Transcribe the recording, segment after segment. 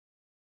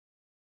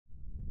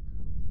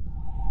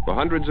For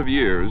hundreds of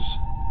years,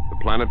 the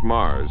planet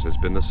Mars has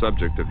been the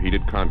subject of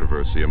heated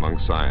controversy among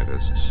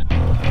scientists.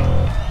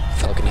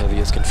 Falcon Heavy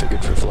is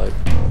configured for flight.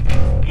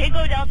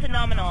 Tango Delta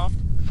nominal.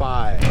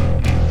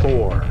 5,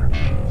 4,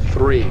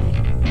 3,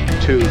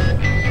 2,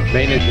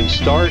 main engine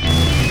start,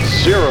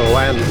 0,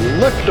 and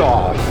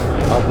liftoff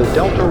of the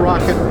Delta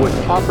rocket with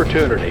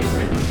Opportunity.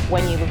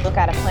 When you look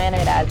at a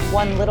planet as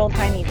one little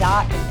tiny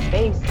dot in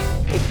space,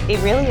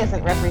 it really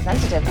isn't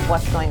representative of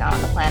what's going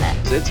on the planet.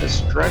 It's a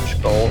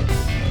stretch goal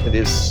that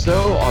is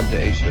so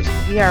audacious.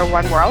 We are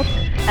one world,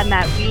 and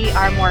that we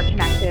are more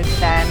connected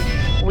than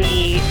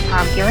we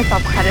give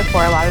ourselves credit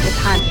for a lot of the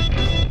time.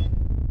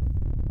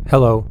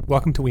 Hello,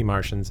 welcome to We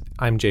Martians.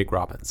 I'm Jake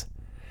Robbins.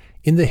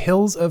 In the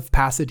hills of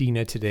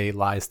Pasadena today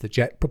lies the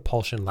Jet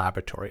Propulsion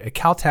Laboratory, a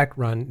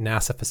Caltech-run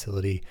NASA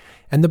facility,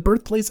 and the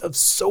birthplace of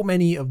so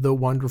many of the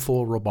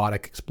wonderful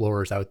robotic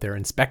explorers out there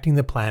inspecting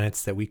the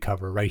planets that we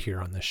cover right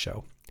here on this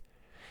show.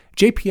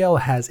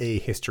 JPL has a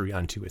history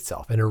unto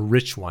itself, and a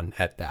rich one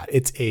at that.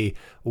 It's a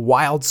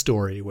wild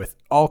story with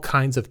all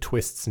kinds of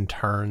twists and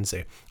turns,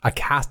 a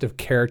cast of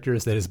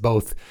characters that is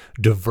both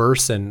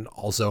diverse and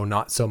also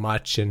not so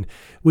much, and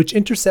which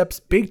intercepts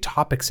big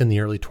topics in the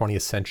early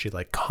 20th century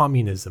like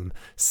communism,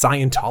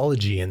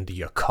 Scientology, and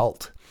the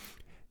occult.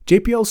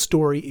 JPL's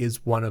story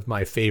is one of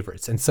my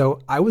favorites, and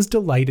so I was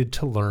delighted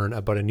to learn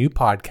about a new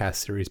podcast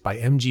series by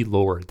MG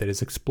Lord that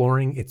is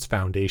exploring its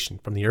foundation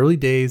from the early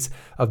days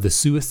of the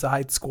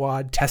Suicide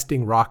Squad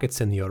testing rockets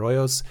in the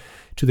Arroyos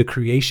to the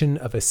creation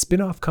of a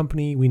spin-off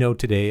company we know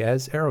today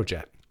as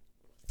Aerojet.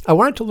 I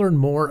wanted to learn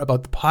more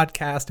about the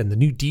podcast and the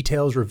new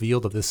details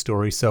revealed of this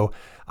story, so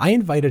I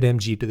invited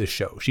MG to the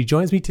show. She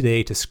joins me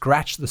today to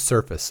scratch the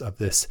surface of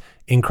this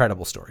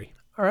incredible story.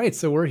 All right,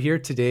 so we're here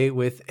today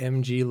with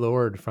MG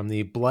Lord from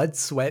the Blood,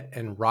 Sweat,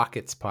 and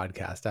Rockets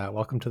podcast.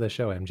 Welcome to the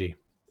show, MG.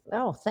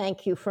 Oh,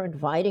 thank you for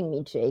inviting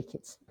me, Jake.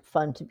 It's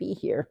fun to be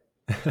here.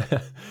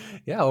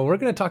 Yeah, well, we're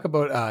going to talk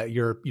about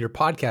your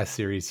podcast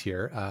series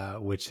here,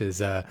 which is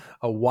a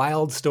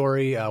wild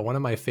story, one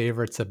of my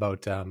favorites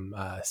about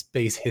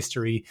space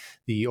history,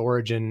 the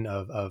origin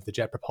of the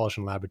Jet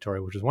Propulsion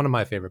Laboratory, which is one of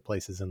my favorite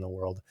places in the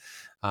world.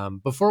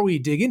 Before we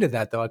dig into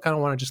that, though, I kind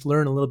of want to just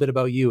learn a little bit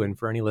about you. And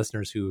for any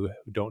listeners who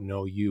don't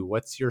know you,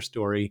 what's your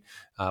story?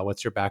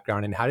 What's your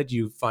background? And how did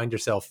you find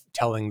yourself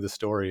telling the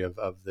story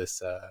of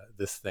this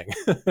thing?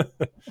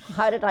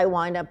 How did I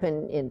wind up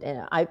in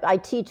I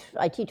teach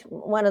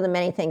one of the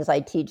many things I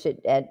teach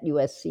at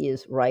USC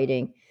is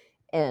writing,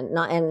 and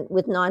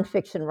with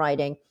nonfiction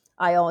writing,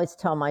 I always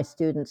tell my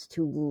students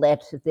to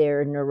let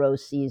their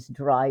neuroses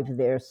drive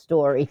their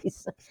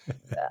stories.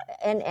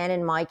 And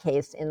in my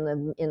case, in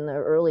the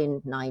early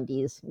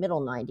 90s,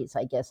 middle 90s,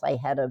 I guess, I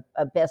had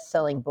a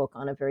best-selling book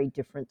on a very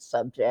different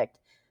subject,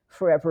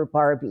 Forever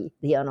Barbie,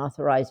 the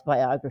unauthorized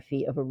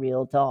biography of a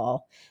real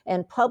doll.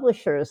 And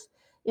publishers,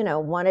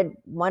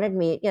 wanted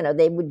me,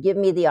 they would give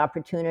me the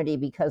opportunity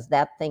because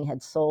that thing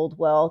had sold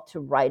well to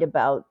write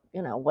about,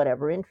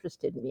 whatever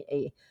interested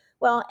me.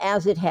 Well,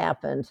 as it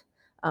happened,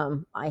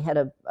 I had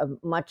a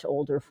much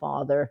older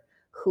father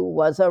who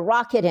was a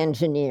rocket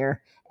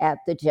engineer at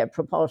the Jet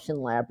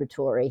Propulsion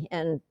Laboratory.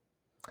 And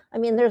I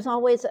mean, there's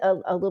always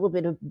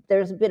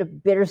there's a bit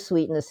of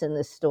bittersweetness in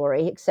this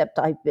story, except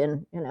I've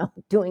been,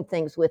 doing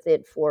things with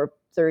it for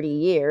 30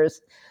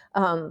 years.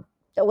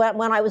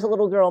 When I was a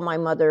little girl,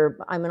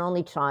 I'm an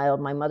only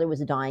child. My mother was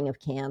dying of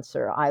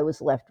cancer. I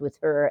was left with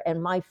her.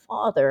 And my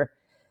father,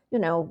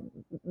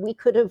 we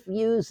could have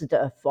used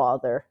a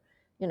father.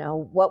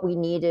 What we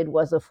needed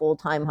was a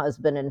full-time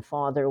husband and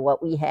father.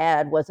 What we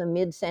had was a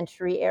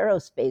mid-century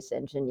aerospace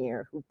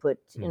engineer who put,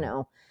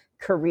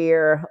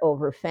 career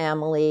over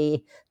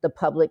family, the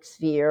public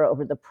sphere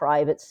over the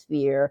private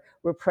sphere,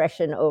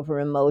 repression over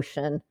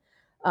emotion.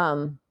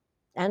 And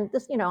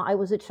this, I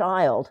was a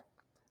child.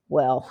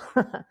 Well,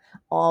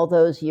 all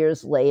those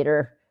years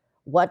later,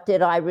 what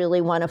did I really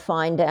want to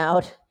find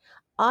out?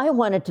 I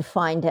wanted to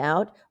find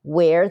out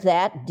where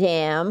that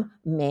damn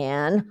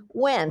man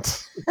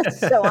went.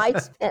 So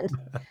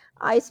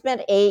I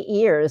spent 8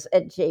 years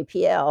at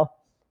JPL,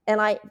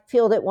 and I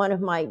feel that one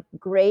of my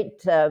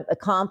great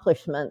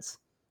accomplishments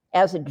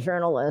as a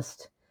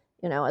journalist,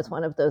 as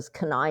one of those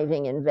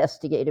conniving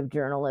investigative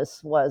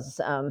journalists, was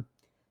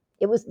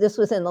this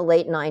was in the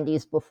late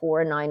 90s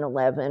before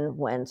 9/11,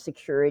 when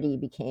security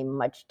became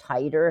much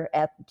tighter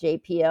at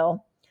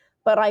JPL.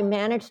 But I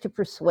managed to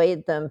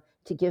persuade them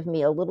to give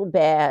me a little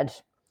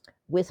badge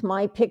with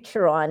my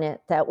picture on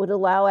it that would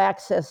allow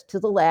access to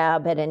the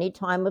lab at any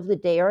time of the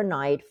day or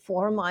night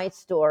for my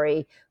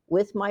story,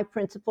 with my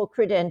principal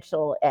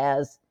credential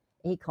as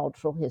a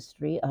cultural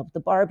history of the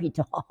Barbie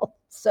doll.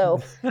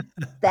 So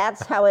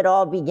that's how it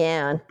all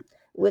began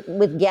with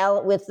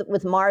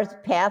Mars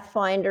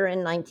Pathfinder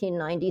in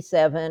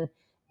 1997.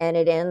 And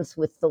it ends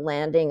with the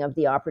landing of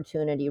the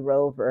Opportunity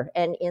rover.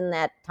 And in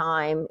that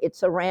time,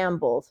 it's a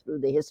ramble through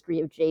the history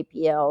of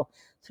JPL,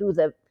 through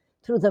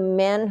the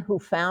men who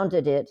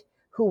founded it,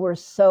 who were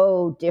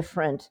so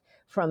different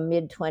from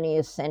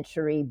mid-20th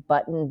century,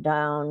 buttoned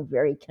down,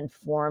 very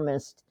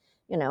conformist,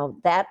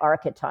 that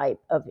archetype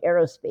of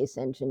aerospace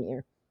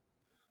engineer.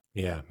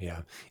 Yeah.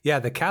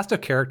 The cast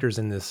of characters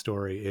in this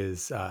story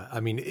is,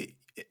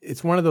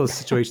 it's one of those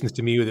situations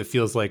to me that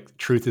feels like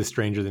truth is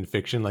stranger than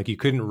fiction. Like you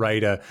couldn't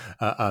write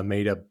a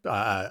made up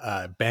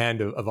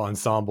band of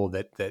ensemble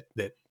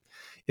that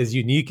as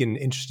unique and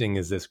interesting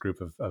as this group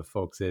of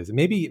folks is.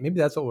 Maybe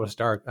that's what we'll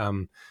start.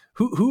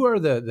 Who are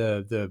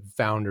the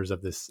founders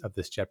of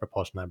this Jet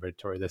Propulsion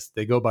Laboratory?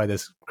 They go by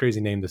this crazy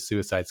name, the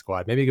Suicide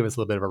Squad. Maybe give us a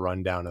little bit of a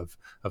rundown of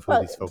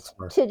who these folks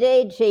were.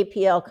 Today,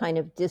 JPL kind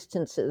of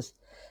distances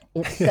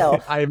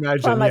itself I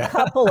imagine, from a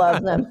couple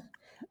of them.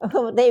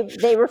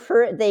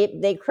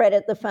 They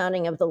credit the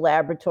founding of the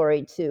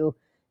laboratory to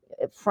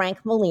Frank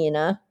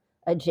Molina,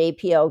 a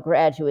JPL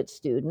graduate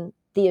student,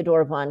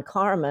 Theodore von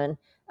Karman,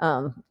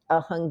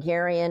 a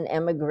Hungarian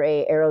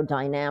emigre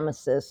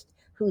aerodynamicist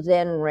who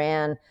then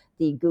ran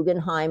the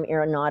Guggenheim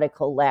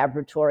Aeronautical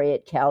Laboratory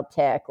at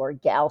Caltech, or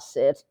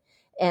GALCIT,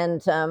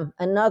 and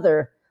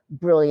another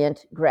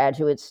brilliant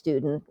graduate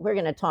student. We're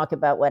going to talk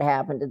about what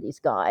happened to these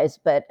guys,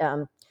 but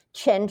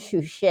Chen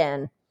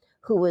Shushen,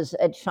 who was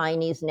a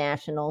Chinese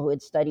national who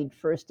had studied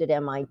first at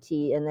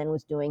MIT and then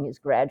was doing his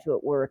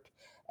graduate work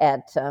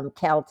at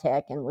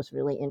Caltech and was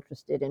really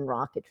interested in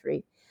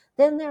rocketry.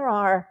 Then there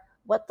are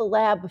what the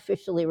lab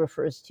officially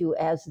refers to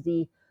as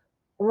the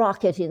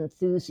rocket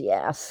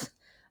enthusiasts.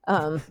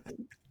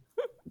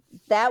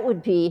 That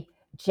would be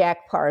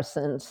Jack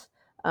Parsons,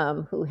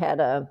 who had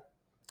a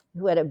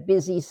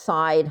busy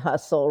side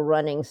hustle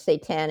running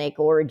satanic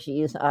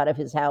orgies out of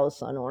his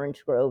house on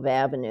Orange Grove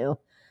Avenue.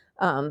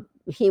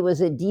 He was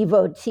a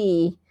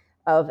devotee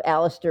of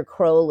Aleister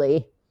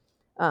Crowley.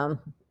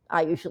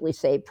 I usually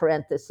say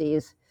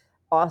parentheses,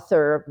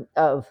 author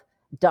of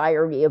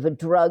Diary of a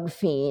Drug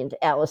Fiend,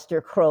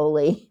 Aleister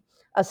Crowley,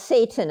 a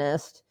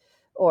Satanist,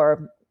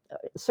 or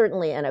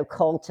certainly an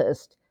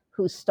occultist,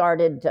 who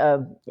started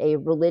a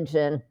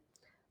religion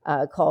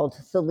called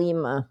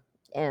Thelema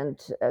and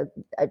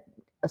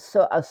a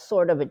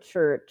sort of a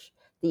church,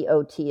 the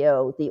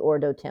OTO, the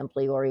Ordo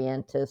Templi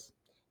Orientis.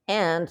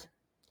 And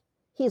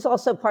he's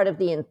also part of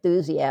the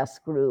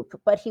enthusiast group,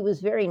 but he was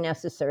very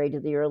necessary to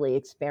the early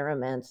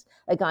experiments.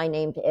 A guy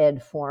named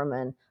Ed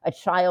Foreman, a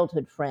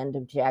childhood friend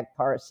of Jack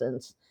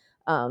Parsons,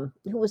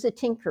 who was a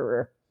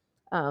tinkerer,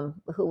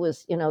 who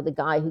was, the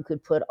guy who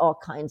could put all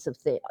kinds of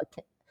things.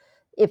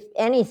 If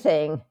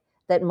anything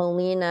that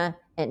Molina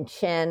and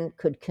Chen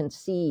could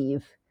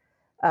conceive,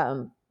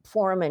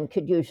 Foreman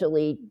could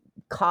usually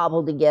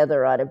cobble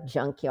together out of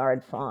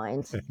junkyard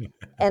finds.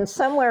 And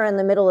somewhere in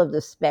the middle of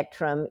the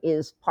spectrum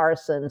is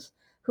Parsons,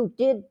 who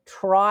did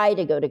try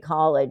to go to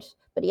college,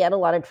 but he had a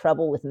lot of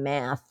trouble with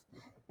math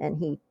and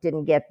he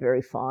didn't get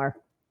very far.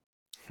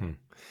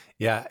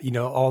 Yeah,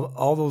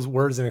 all those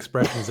words and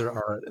expressions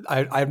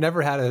I've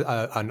never had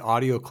an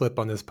audio clip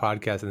on this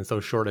podcast in so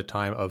short a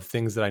time of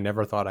things that I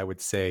never thought I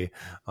would say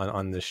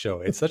on this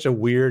show. It's such a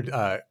weird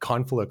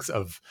conflux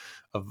of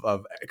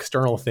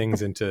external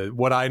things into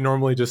what I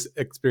normally just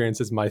experience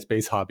as my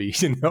space hobby,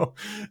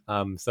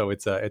 So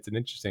it's an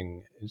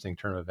interesting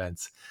turn of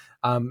events.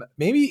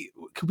 Maybe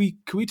could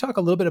we talk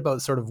a little bit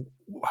about sort of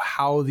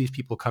how these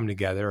people come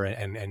together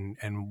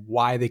and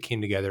why they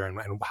came together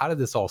and how did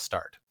this all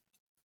start?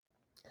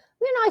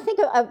 I think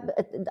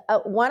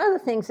one of the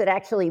things that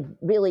actually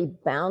really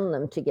bound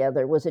them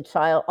together was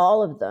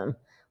all of them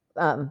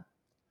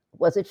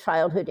was a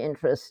childhood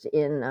interest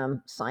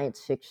in science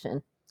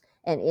fiction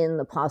and in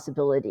the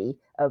possibility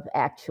of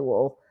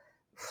actual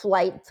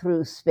flight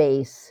through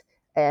space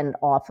and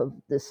off of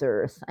this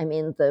earth. I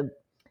mean, the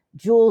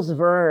Jules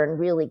Verne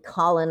really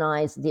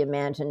colonized the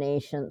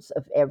imaginations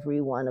of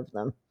every one of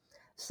them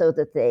so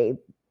that they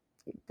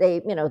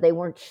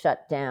weren't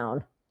shut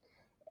down.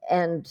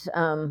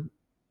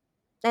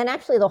 And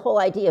actually, the whole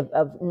idea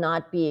of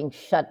not being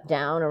shut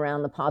down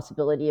around the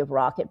possibility of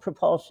rocket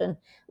propulsion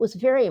was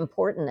very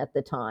important at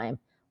the time.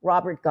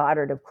 Robert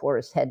Goddard, of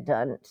course, had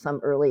done some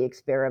early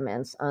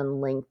experiments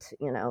unlinked,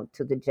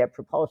 to the Jet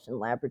Propulsion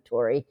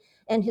Laboratory,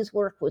 and his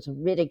work was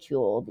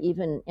ridiculed.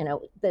 Even,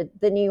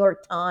 the New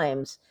York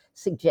Times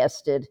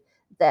suggested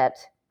that,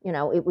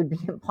 it would be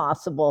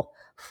impossible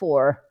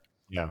for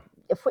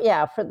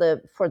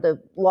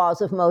the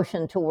laws of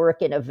motion to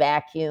work in a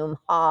vacuum.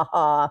 Ha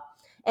ha.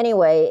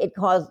 Anyway,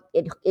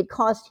 it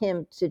caused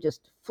him to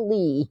just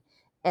flee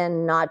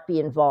and not be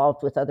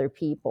involved with other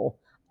people.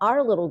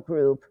 Our little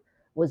group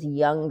was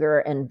younger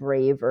and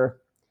braver,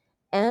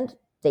 and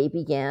they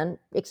began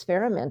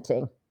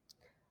experimenting.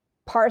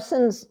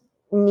 Parsons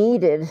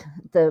needed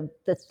the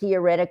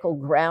theoretical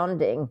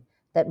grounding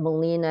that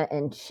Molina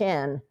and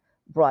Chen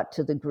brought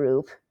to the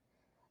group,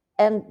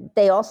 and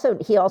he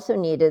also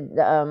needed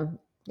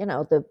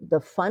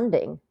the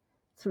funding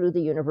through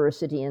the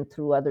university and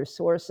through other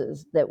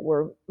sources that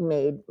were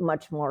made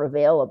much more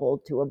available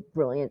to a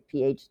brilliant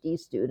PhD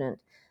student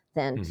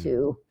than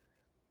to,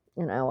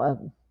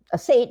 a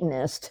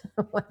Satanist,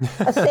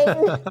 a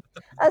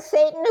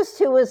Satanist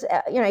who was,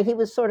 he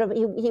was sort of,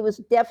 he was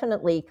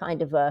definitely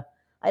kind of a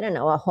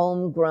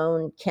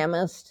homegrown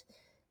chemist.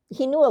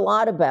 He knew a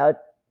lot about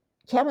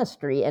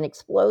chemistry and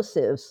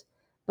explosives,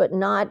 but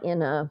not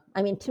in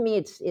to me,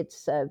 it's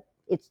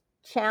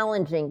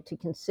challenging to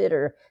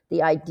consider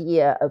the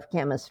idea of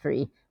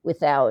chemistry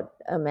without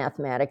a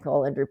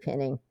mathematical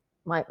underpinning.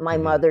 My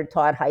mother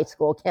taught high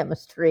school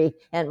chemistry,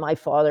 and my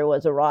father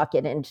was a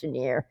rocket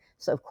engineer.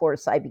 So of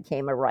course I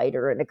became a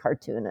writer and a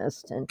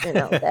cartoonist, and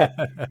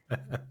that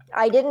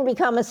I didn't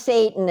become a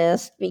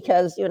Satanist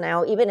because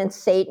even in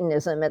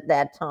Satanism at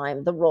that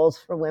time the roles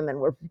for women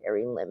were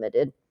very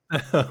limited.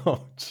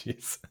 Oh,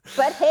 jeez.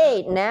 But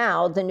hey,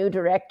 now the new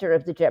director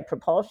of the Jet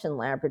Propulsion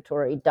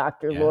Laboratory,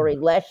 Dr. Lori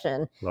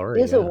Leshin,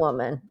 is a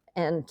woman,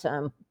 and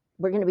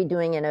we're going to be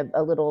doing an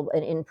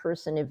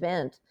in-person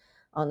event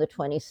on the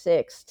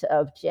 26th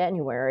of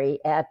January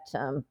at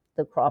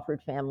the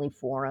Crawford Family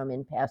Forum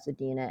in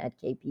Pasadena at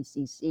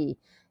KPCC,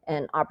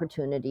 an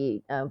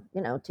opportunity,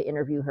 to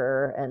interview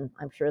her. And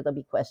I'm sure there'll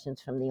be questions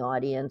from the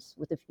audience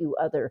with a few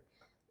other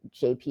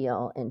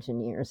JPL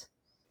engineers.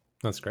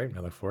 That's great.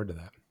 I look forward to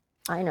that.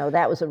 I know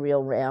that was a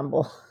real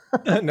ramble.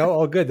 No,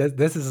 all good.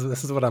 This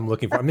is what I'm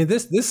looking for. I mean,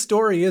 this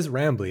story is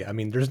rambly. I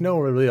mean, there's no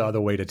really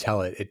other way to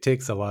tell it. It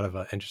takes a lot of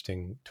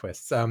interesting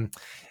twists.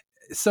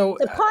 So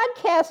the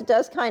podcast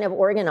does kind of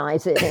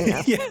organize it.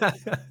 Yeah.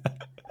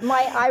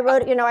 I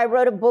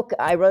wrote a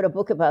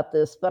book about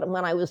this, but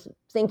when I was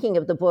thinking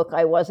of the book,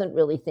 I wasn't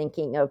really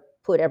thinking of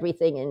put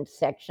everything in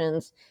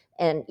sections,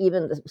 and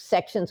even the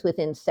sections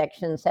within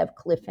sections have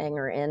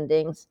cliffhanger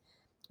endings.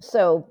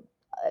 So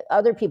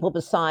other people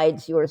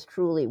besides yours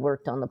truly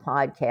worked on the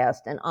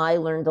podcast, and I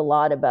learned a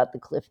lot about the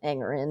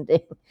cliffhanger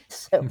ending.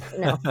 So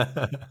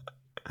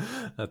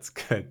That's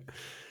good.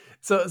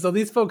 So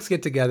these folks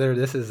get together.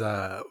 This is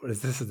the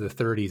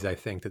 30s, I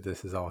think, that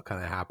this is all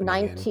kind of happening.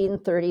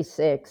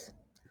 1936.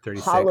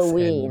 36,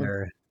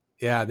 Halloween.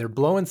 They're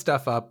blowing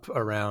stuff up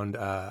around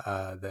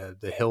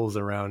the hills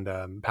around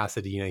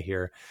Pasadena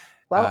here.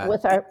 Well,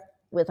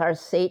 with our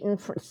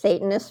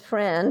Satanist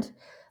friend,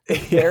 the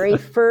very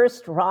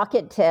first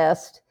rocket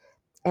test,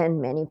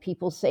 and many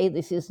people say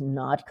this is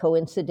not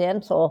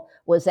coincidental,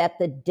 was at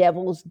the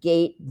Devil's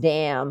Gate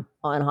Dam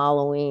on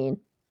Halloween.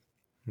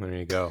 There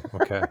you go.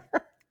 Okay.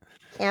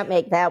 Can't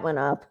make that one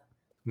up.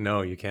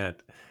 No, you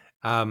can't.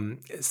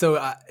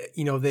 So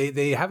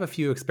they have a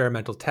few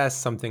experimental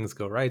tests. Some things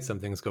go right, some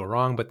things go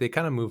wrong, but they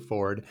kind of move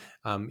forward.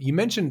 You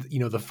mentioned,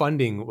 the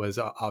funding was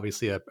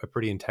obviously a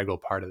pretty integral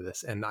part of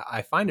this. And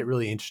I find it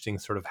really interesting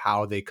sort of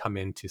how they come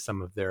into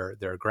some of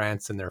their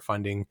grants and their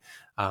funding,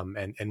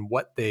 and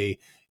what they,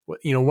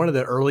 one of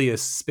the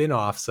earliest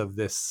spin-offs of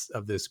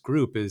this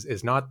group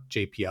is not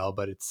JPL,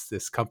 but it's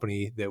this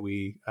company that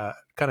we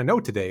kind of know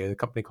today, a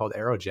company called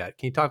Aerojet.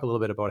 Can you talk a little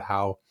bit about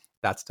how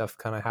that stuff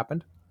kind of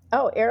happened?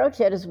 Oh,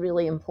 Aerojet is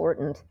really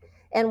important.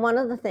 And one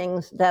of the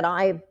things that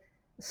I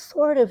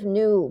sort of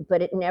knew,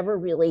 but it never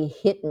really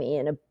hit me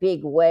in a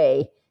big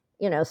way,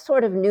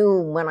 sort of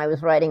knew when I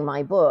was writing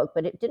my book,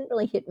 but it didn't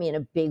really hit me in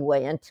a big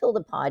way until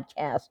the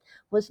podcast,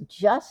 was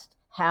just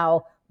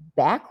how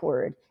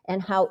backward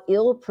and how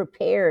ill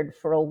prepared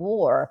for a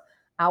war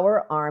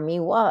our Army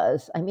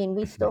was. I mean,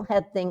 we still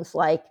had things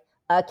like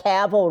a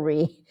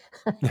cavalry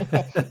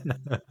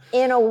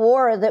in a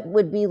war that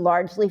would be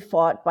largely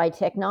fought by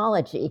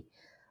technology.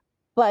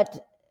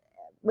 But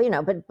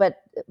the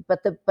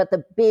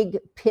big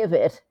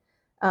pivot,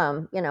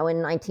 in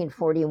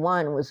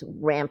 1941 was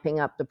ramping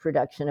up the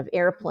production of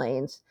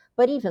airplanes.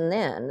 But even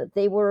then,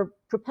 they were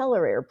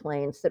propeller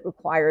airplanes that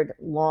required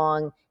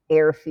long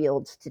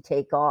airfields to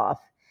take off.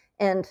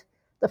 And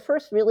the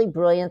first really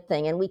brilliant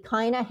thing, and we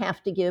kind of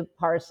have to give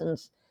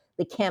Parsons,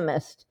 the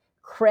chemist,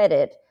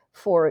 credit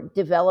for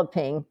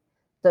developing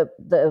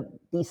the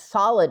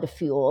solid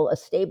fuel, a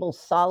stable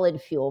solid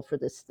fuel for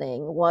this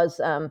thing, was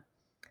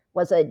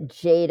a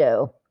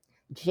JATO.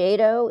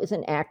 JATO is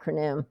an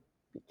acronym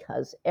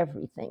because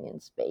everything in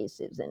space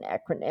is an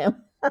acronym.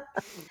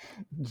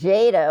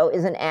 JATO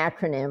is an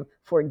acronym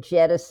for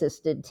Jet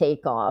Assisted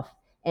Takeoff.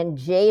 And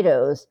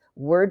JATOs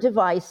were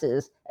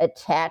devices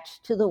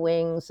attached to the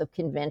wings of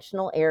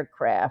conventional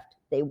aircraft.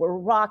 They were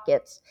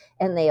rockets,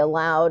 and they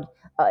allowed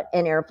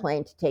an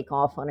airplane to take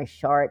off on a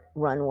short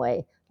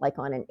runway, like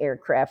on an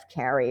aircraft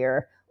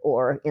carrier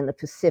or in the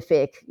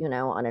Pacific,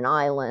 on an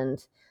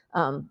island.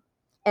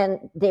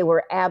 And they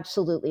were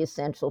absolutely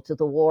essential to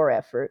the war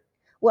effort.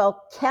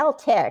 Well,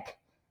 Caltech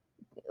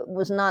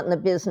was not in the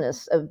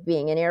business of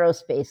being an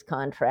aerospace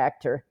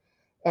contractor,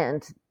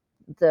 and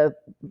the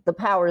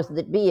powers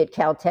that be at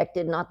Caltech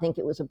did not think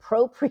it was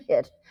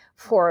appropriate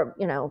for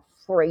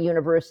a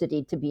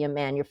university to be a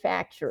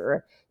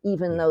manufacturer,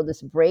 even though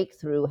this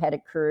breakthrough had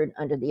occurred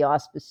under the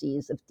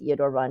auspices of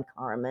Theodore von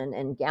Karman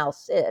and Gal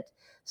Sit.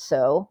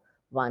 So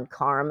von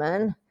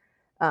Karman,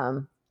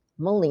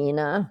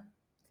 Molina,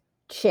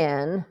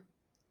 Chen,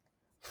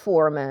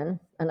 Foreman,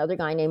 another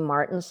guy named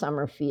Martin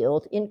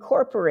Summerfield,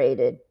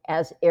 incorporated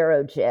as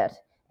Aerojet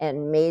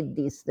and made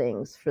these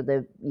things for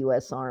the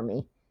U.S.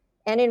 Army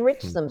and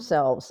enriched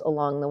themselves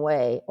along the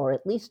way, or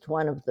at least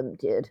one of them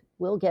did.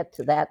 We'll get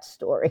to that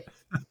story.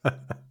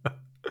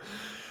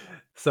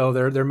 So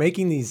they're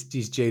making these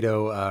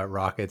JATO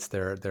rockets.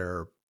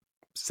 They're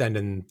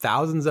sending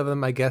thousands of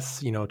them, I guess,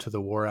 to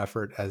the war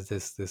effort as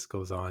this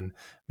goes on,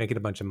 making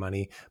a bunch of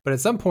money. But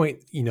at some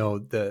point,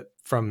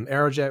 from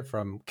Aerojet,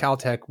 from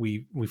Caltech,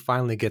 we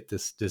finally get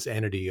this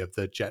entity of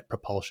the Jet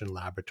Propulsion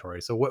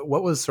Laboratory. So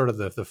what was sort of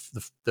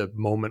the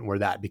moment where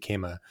that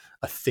became a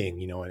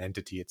thing, an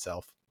entity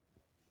itself?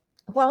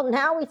 Well,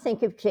 now we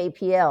think of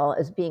JPL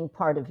as being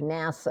part of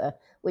NASA,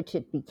 which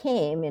it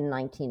became in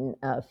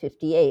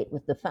 1958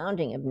 with the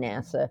founding of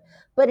NASA.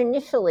 But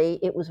initially,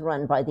 it was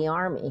run by the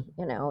Army.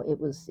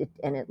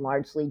 It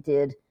largely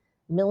did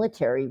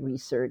military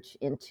research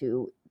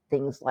into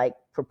things like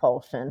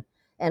propulsion,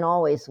 and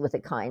always with a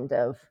kind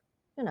of,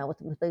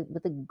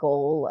 with a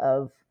goal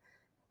of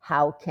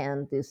how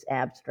can this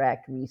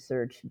abstract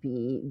research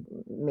be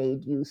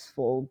made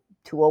useful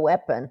to a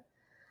weapon.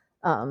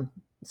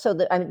 So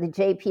the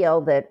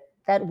JPL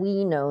that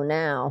we know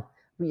now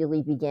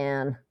really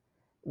began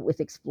with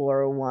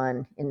Explorer 1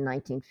 in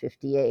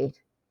 1958.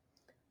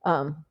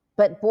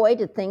 But boy,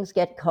 did things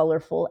get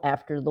colorful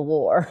after the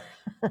war.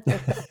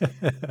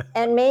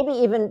 And maybe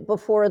even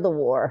before the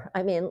war.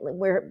 I mean,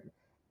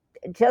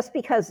 just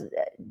because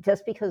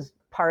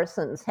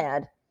Parsons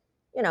had,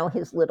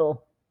 his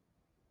little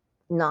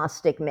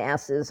Gnostic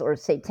masses or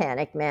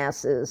satanic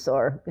masses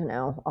or,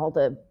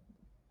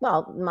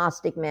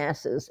 Gnostic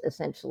masses,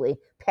 essentially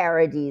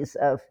parodies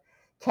of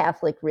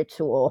Catholic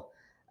ritual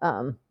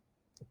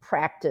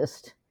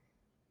practiced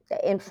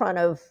in front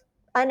of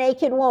a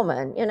naked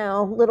woman,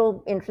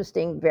 little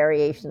interesting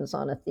variations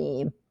on a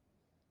theme.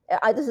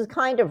 This is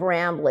kind of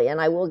rambly, and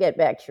I will get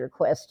back to your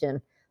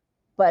question,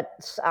 but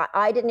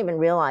I didn't even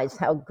realize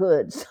how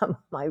good some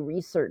of my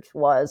research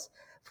was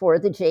for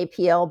the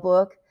JPL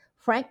book.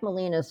 Frank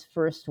Molina's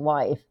first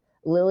wife,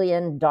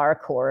 Lillian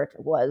Darcourt,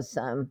 was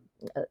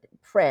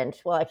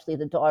French, well, actually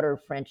the daughter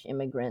of French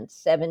immigrants,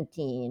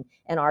 17,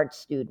 an art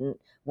student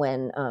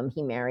when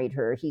he married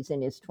her. He's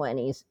in his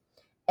 20s.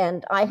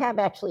 And I have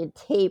actually a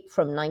tape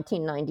from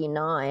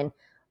 1999,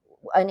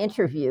 an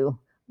interview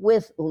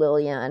with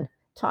Lillian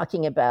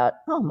talking about,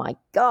 oh my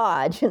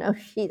God,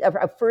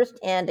 a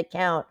firsthand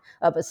account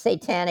of a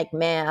satanic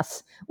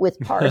mass with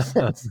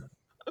Parsons.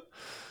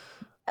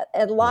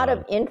 A lot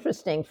of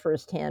interesting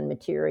firsthand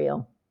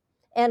material.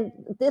 And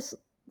this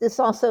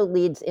also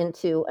leads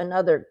into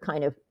another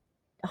kind of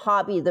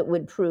hobby that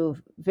would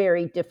prove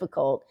very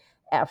difficult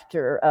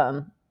after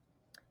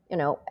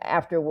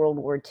World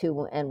War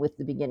II and with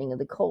the beginning of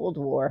the Cold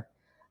War.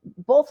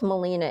 Both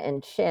Molina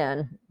and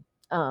Chen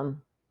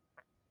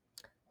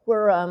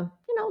were,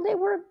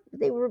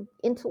 they were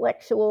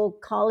intellectual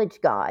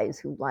college guys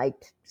who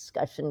liked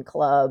discussion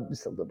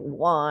clubs, a little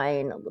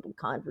wine, a little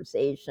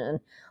conversation,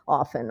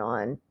 often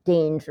on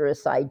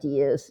dangerous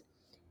ideas.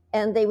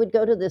 And they would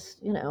go to this,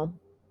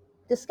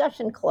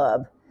 discussion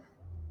club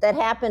that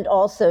happened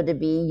also to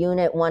be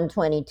Unit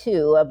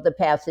 122 of the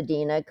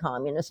Pasadena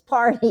Communist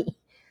Party.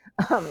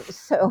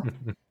 So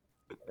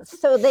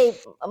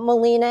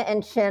Molina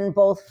and Chen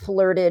both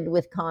flirted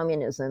with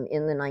communism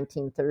in the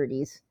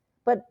 1930s,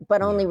 but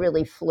only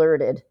really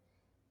flirted.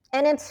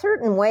 And in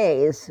certain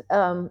ways,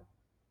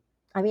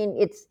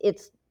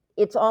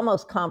 it's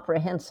almost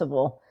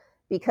comprehensible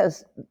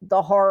because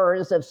the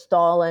horrors of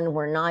Stalin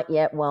were not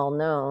yet well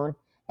known,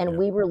 and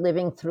we were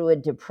living through a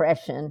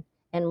depression.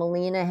 And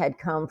Molina had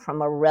come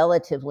from a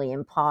relatively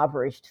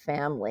impoverished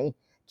family,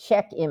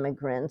 Czech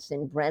immigrants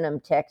in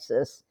Brenham,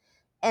 Texas.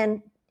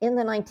 And in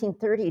the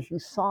 1930s, you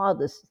saw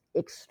this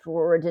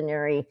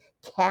extraordinary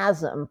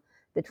chasm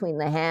between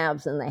the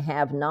haves and the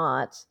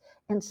have-nots,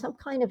 and some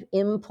kind of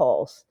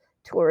impulse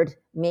toward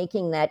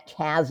making that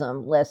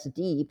chasm less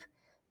deep.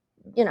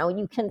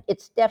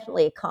 It's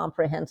definitely a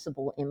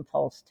comprehensible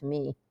impulse to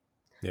me.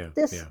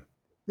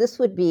 This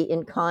would be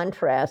in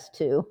contrast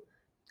to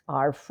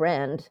our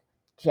friend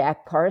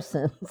Jack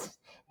Parsons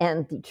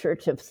and the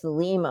Church of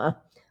Thelema,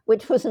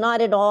 which was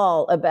not at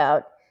all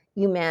about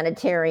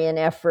humanitarian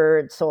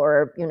efforts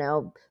or,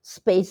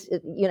 space,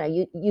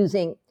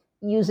 using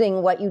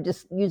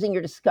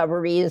your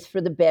discoveries for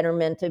the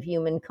betterment of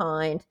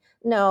humankind.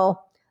 No,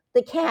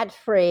 the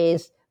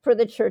catchphrase for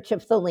the Church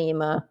of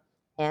Thelema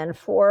and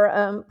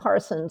for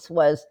Parsons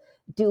was,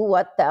 "Do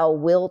what thou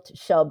wilt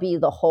shall be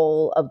the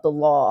whole of the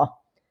law,"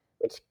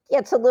 which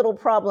gets a little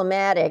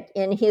problematic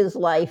in his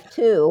life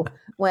too,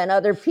 when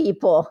other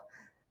people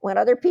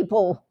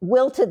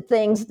wilted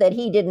things that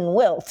he didn't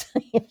wilt.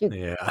 If you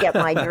get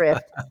my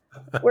drift,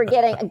 we're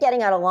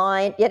getting out of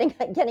line,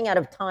 getting out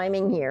of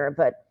timing here.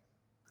 But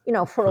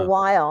for a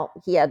while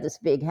he had this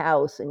big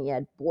house and he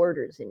had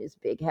boarders in his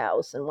big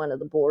house, and one of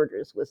the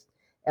boarders was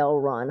L.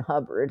 Ron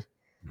Hubbard,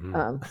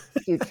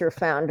 future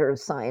founder of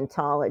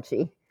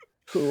Scientology,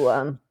 who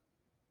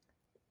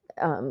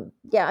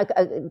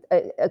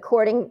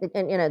according,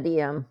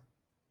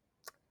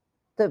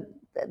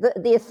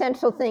 the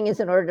essential thing is,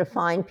 in order to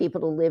find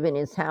people to live in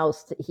his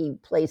house, he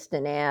placed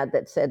an ad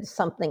that said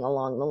something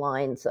along the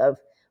lines of,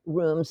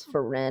 "Rooms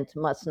for rent,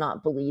 must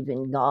not believe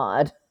in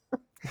God."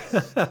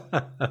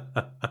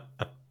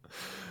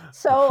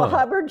 So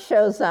Hubbard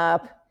shows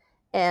up,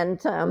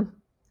 and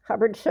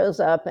Hubbard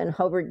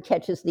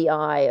catches the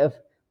eye of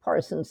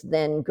Parsons'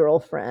 then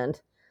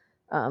girlfriend.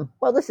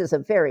 Well, this is a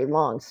very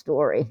long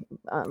story.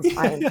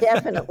 I am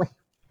definitely.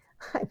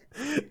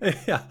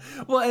 Yeah.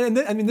 Well,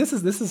 I mean, this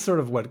is sort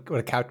of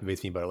what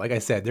captivates me about it. Like I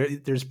said,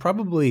 there's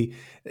probably,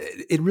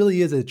 it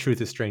really is a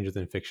truth is stranger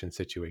than fiction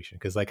situation.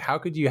 Because like, how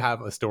could you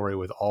have a story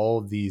with all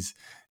of these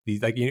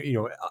like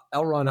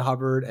L. Ron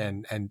Hubbard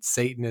and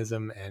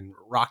Satanism and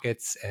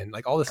rockets and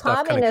like all this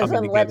stuff kind of coming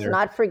Communism. together. Let's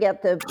not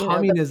forget the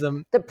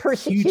communism, the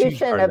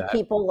persecution of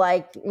people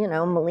like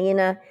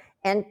Melina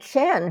and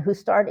Chen,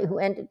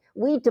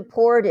 we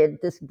deported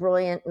this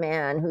brilliant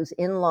man whose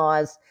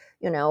in-laws,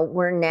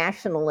 were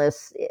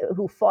nationalists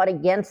who fought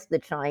against the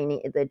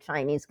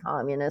Chinese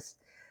communists,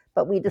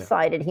 but we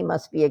decided he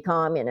must be a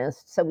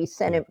communist. So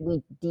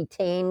we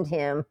detained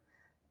him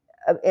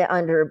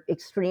under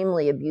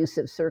extremely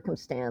abusive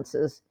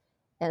circumstances,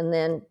 and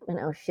then,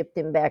 shipped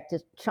him back to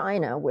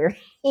China where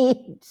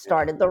he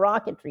started the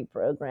rocketry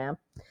program.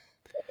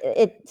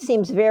 It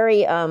seems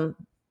very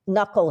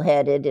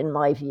knuckleheaded in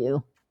my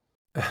view.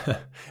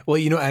 Well,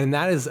 and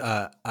that is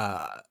a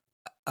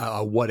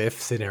what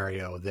if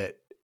scenario that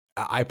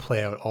I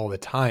play out all the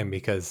time,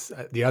 because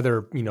the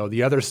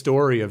other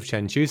story of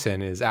Chen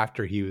Chusen is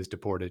after he was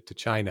deported to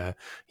China,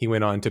 he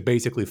went on to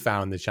basically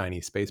found the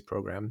Chinese space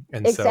program.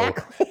 And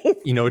exactly.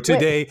 So,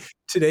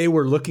 today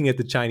we're looking at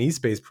the Chinese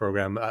space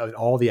program,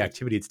 all the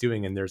activity it's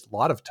doing. And there's a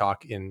lot of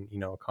talk in,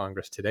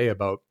 Congress today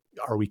about,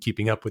 are we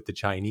keeping up with the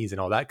Chinese and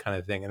all that kind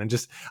of thing? And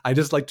I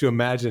just like to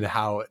imagine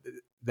how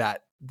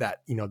that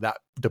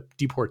the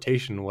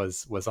deportation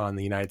was on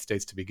the United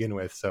States to begin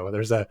with. So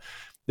there's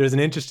an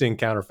interesting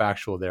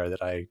counterfactual there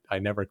that I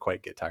never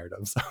quite get tired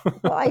of. So.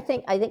 Well, I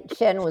think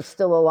Chen was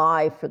still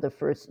alive for the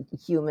first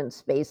human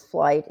space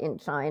flight in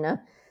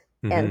China,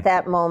 and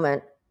that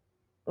moment,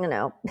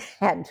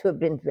 had to have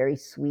been very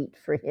sweet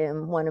for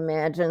him. One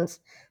imagines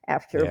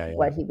after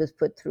what he was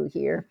put through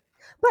here.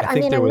 But I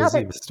think there was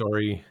a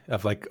story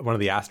of like one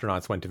of the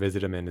astronauts went to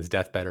visit him in his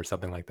deathbed or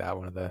something like that.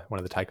 One of the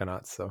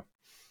taikonauts. So.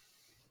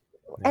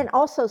 And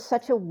also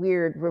such a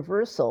weird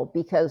reversal,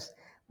 because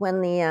when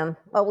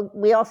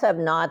we also have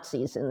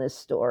Nazis in this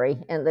story,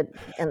 and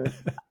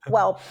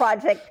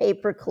Project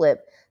Paperclip,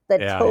 the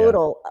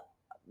total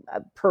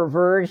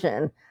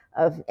perversion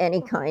of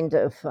any kind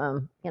of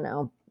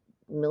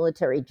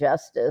military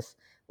justice,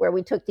 where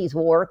we took these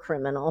war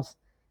criminals.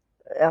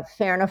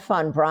 Wernher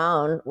von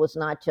Braun was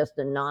not just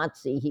a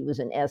Nazi; he was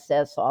an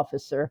SS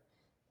officer,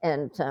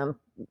 and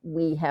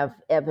we have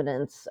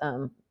evidence.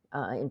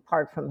 In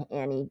part from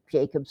Annie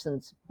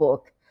Jacobson's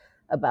book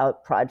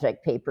about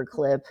Project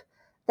Paperclip,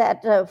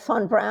 that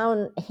von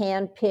Braun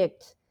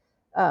handpicked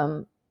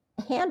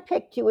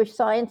Jewish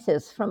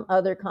scientists from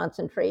other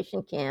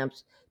concentration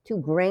camps to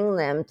bring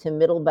them to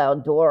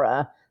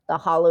Mittelbau-Dora, the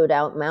hollowed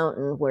out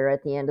mountain where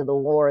at the end of the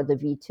war the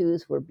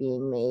V2s were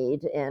being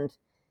made, and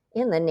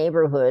in the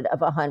neighborhood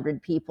of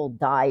 100 people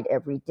died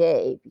every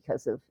day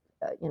because of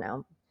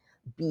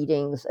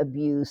beatings,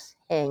 abuse,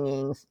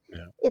 hangings.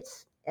 Yeah.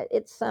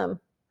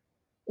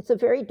 It's a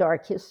very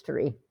dark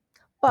history.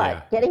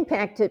 But getting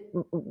back to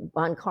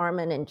von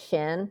Karman and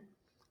Chen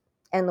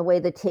and the way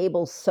the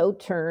tables so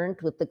turned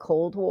with the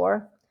Cold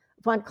War,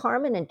 von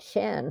Karman and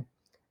Chen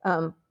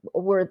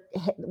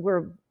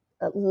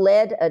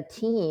led a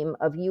team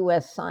of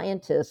U.S.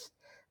 scientists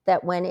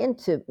that went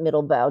into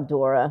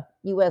Mittelbau-Dora,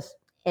 U.S.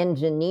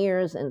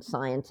 engineers and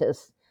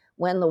scientists,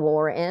 when the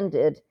war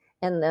ended.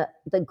 And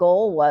the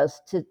goal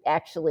was to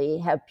actually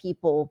have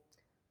people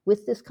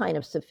with this kind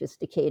of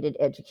sophisticated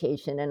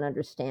education and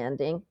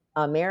understanding,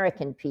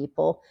 American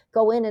people,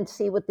 go in and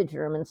see what the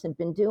Germans had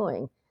been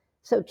doing.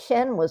 So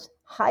Chen was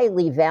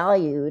highly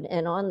valued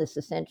and on this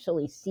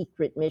essentially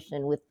secret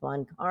mission with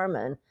von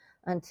Karman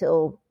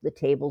until the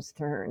tables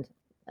turned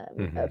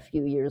a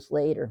few years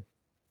later.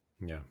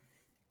 Yeah.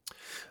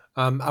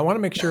 I want to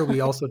make sure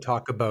we also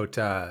talk about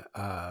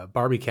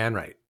Barbie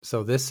Canwright.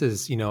 So this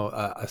is,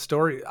 a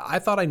story. I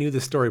thought I knew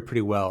this story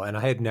pretty well, and I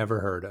had never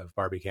heard of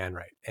Barbie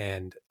Canwright,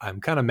 and I'm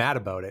kind of mad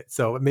about it.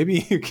 So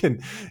maybe you can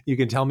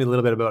tell me a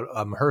little bit about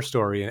her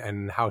story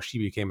and how she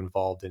became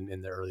involved in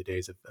the early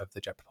days of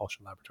the Jet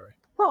Propulsion Laboratory.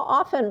 Well,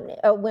 often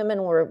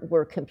women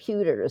were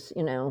computers,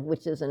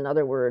 which is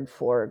another word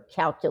for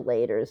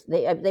calculators.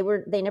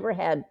 They never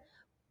had.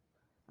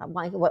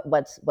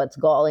 What's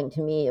galling to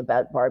me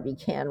about Barbie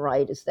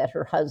Canwright is that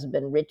her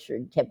husband,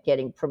 Richard, kept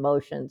getting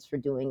promotions for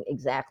doing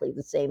exactly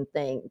the same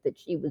thing that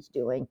she was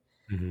doing.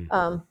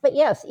 But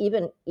yes,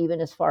 even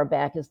as far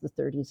back as the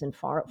 30s and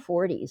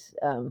 40s,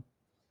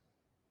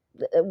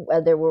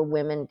 there were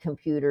women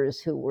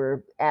computers who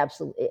were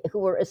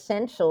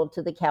essential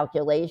to the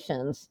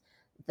calculations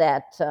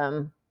that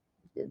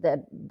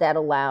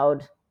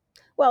allowed.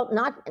 Well,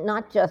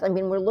 not just. I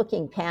mean, we're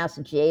looking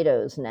past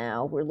JATOs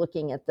now. We're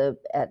looking at the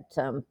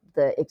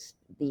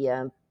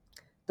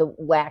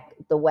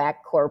WAC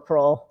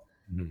corporal,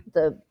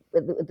 the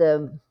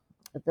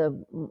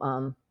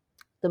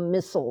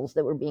missiles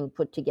that were being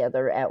put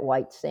together at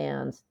White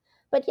Sands.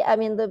 But yeah, I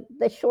mean,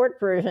 the short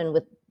version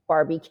with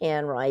Barbie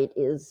Canwright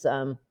is,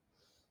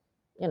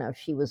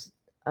 she was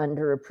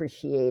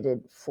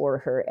underappreciated for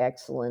her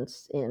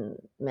excellence in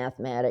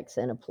mathematics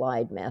and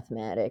applied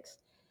mathematics.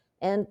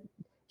 And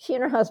she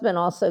and her husband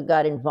also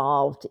got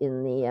involved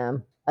in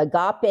the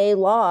Agape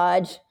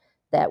Lodge.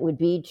 That would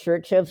be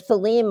Church of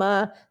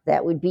Thelema.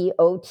 That would be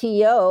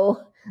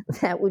OTO.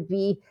 That would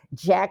be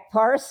Jack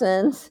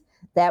Parsons.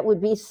 That would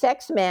be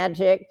Sex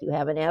Magic. You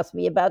haven't asked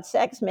me about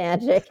Sex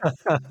Magic.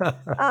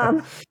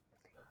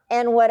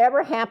 And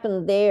whatever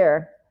happened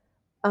there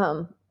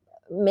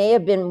may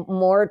have been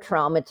more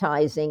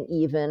traumatizing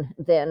even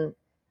than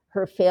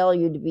her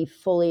failure to be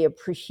fully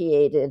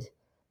appreciated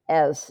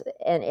as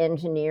an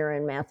engineer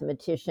and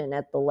mathematician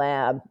at the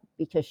lab,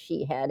 because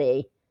she had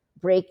a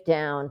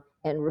breakdown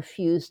and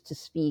refused to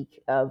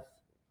speak of,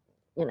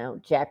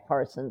 Jack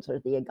Parsons or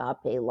the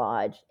Agape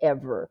Lodge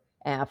ever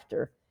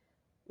after,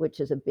 which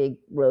is a big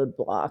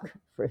roadblock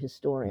for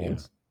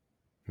historians.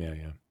 Yeah.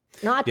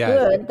 Not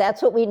good.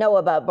 That's what we know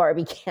about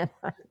Barbie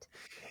Canwright.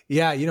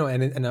 Yeah,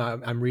 and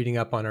I'm reading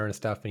up on her and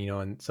stuff,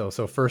 and so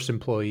first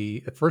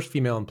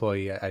female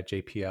employee at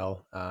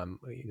JPL,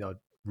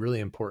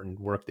 really important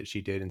work that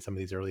she did in some of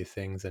these early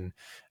things, and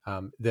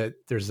that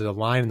there's a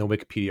line in the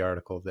Wikipedia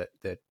article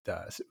that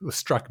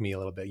struck me a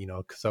little bit,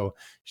 so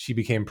she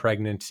became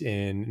pregnant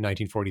in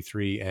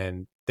 1943,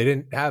 and they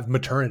didn't have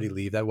maternity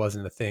leave; that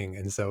wasn't a thing,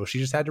 and so she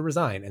just had to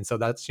resign, and so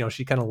that's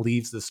she kind of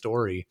leaves the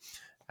story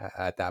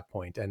at that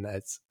point, and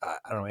that's I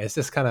don't know, it's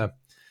just kind of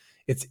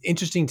it's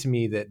interesting to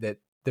me that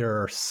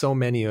there are so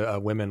many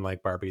women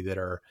like Barbie that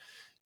are,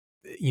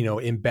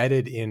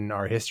 embedded in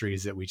our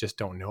histories that we just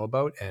don't know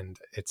about. And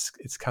it's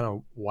kind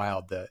of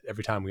wild that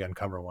every time we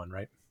uncover one,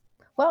 right?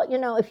 Well,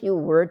 if you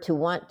were to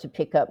want to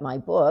pick up my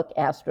book,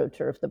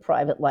 AstroTurf, The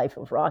Private Life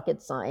of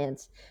Rocket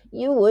Science,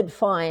 you would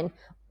find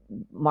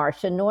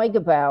Marcia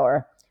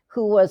Neugebauer,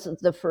 who was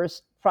the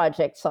first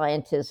project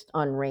scientist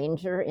on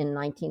Ranger in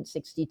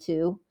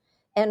 1962.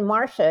 And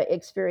Marcia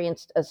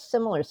experienced a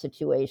similar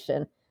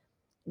situation.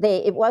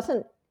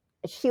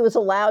 She was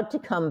allowed to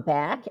come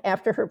back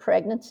after her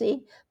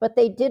pregnancy, but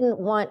they didn't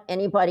want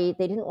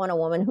a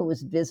woman who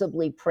was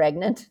visibly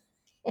pregnant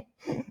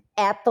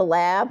at the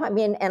lab. I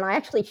mean,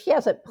 she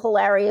has a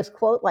hilarious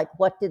quote, like,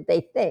 what did they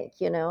think,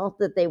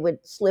 that they would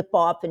slip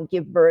off and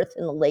give birth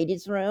in the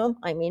ladies' room?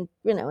 I mean,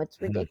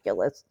 it's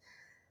ridiculous.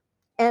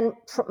 And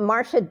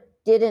Marcia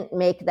didn't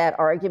make that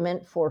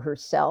argument for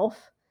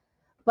herself,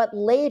 but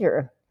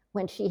later,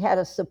 when she had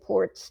a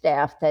support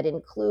staff that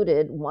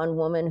included one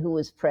woman who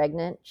was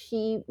pregnant,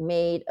 she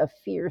made a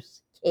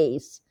fierce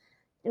case,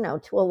 to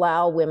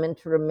allow women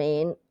to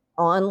remain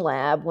on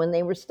lab when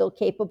they were still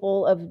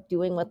capable of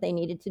doing what they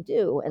needed to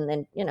do, and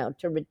then,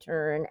 to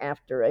return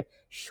after a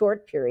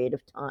short period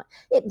of time.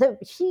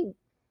 She,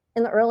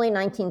 in the early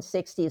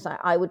 1960s,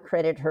 I would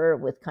credit her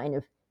with kind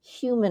of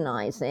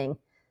humanizing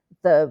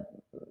the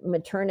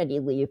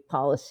maternity leave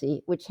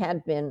policy, which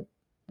had been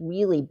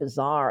really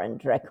bizarre and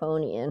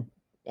draconian,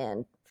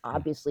 and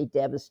obviously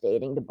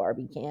devastating to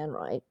Barbie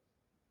Canwright.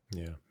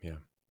 Yeah.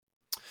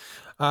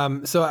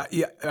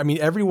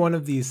 Every one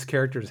of these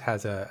characters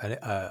has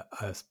a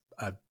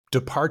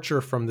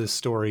departure from this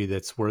story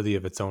that's worthy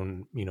of its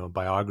own,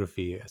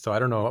 biography. So I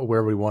don't know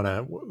where we want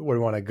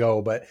to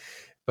go, but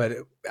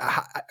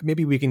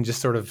maybe we can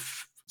just sort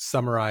of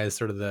summarize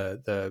sort of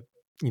the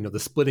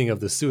splitting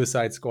of the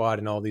Suicide Squad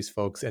and all these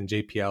folks and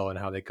JPL and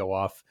how they go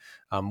off.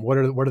 What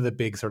are the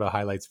big sort of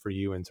highlights for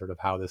you and sort of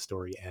how this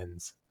story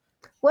ends?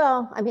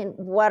 Well, I mean,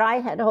 what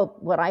I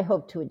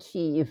hoped to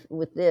achieve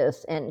with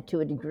this, and to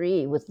a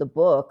degree with the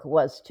book,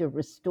 was to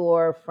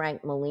restore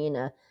Frank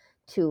Molina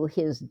to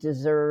his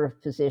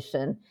deserved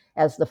position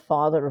as the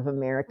father of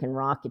American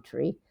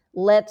rocketry.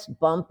 Let's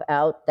bump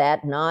out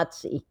that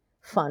Nazi,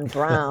 Von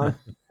Braun.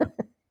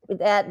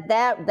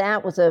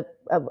 that was a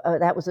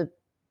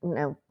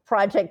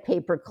Project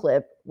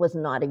Paperclip was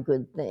not a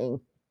good thing,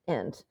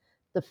 and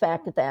the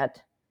fact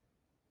that,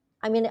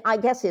 I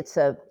guess it's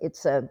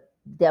a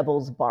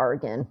devil's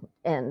bargain,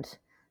 and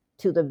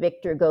to the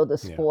victor go the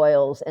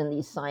spoils, and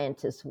these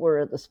scientists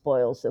were the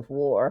spoils of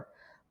war.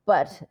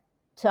 But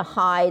to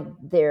hide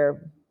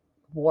their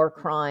war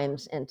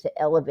crimes and to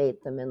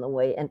elevate them in the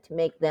way and to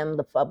make them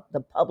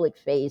the public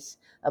face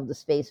of the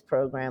space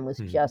program was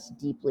just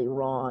deeply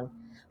wrong.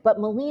 But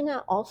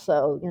Molina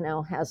also,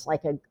 has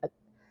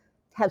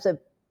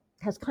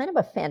has kind of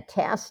a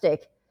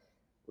fantastic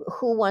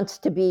who wants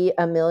to be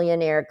a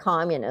millionaire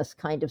communist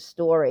kind of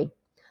story.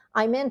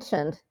 I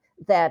mentioned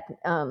that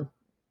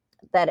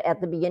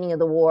at the beginning of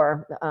the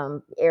war,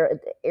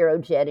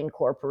 Aerojet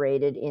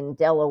Incorporated in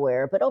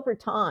Delaware, but over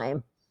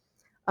time,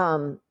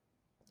 von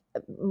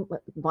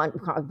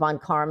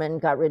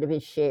Karman got rid of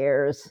his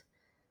shares.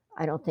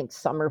 I don't think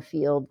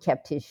Summerfield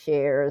kept his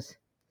shares.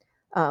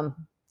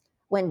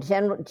 When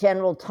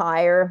General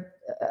Tire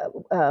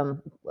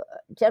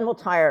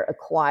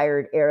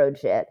acquired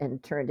Aerojet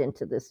and turned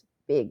into this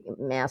big,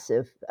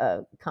 massive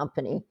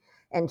company,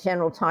 and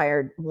General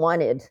Tire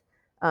wanted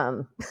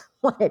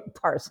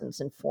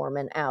Parsons and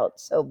Foreman out.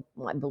 So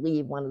I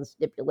believe one of the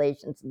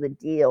stipulations of the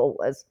deal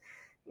was,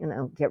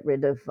 get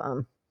rid of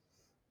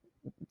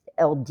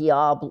El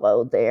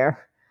Diablo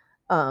there.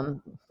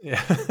 Um,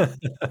 Yeah.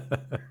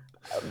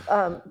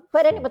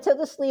 but anyway, so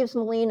this leaves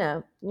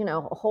Molina,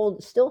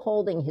 still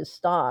holding his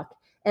stock,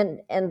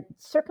 and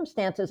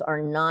circumstances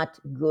are not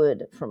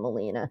good for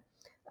Molina,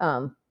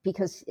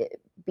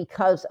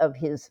 because of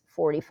his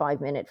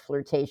 45-minute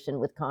flirtation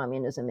with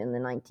communism in the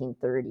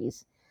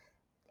 1930s.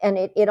 And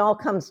it all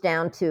comes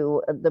down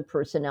to the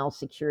personnel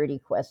security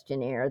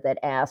questionnaire that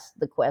asked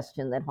the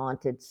question that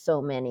haunted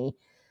so many,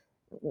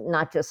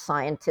 not just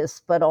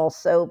scientists, but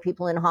also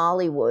people in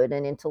Hollywood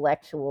and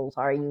intellectuals.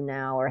 Are you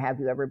now, or have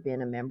you ever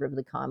been, a member of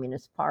the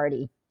Communist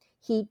Party?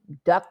 He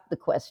ducked the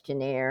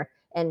questionnaire,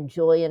 and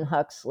Julian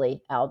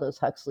Huxley, Aldous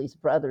Huxley's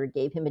brother,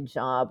 gave him a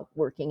job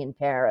working in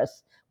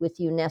Paris with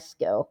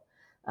UNESCO,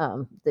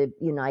 the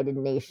United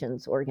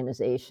Nations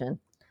organization.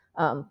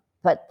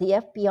 But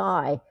the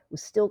FBI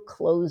was still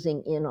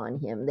closing in on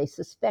him. They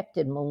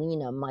suspected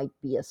Molina might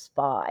be a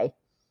spy.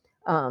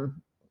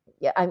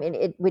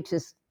 Which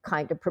is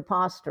kind of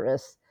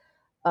preposterous.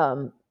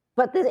 But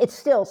it's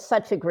still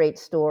such a great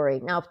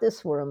story. Now, if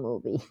this were a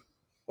movie,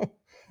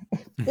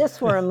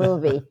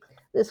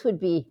 this would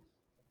be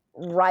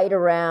right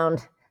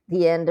around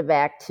the end of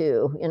Act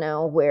Two,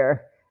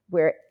 where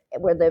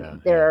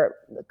there are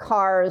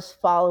cars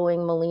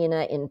following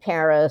Molina in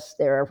Paris.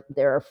 There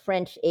are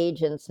French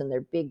agents in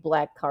their big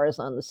black cars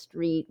on the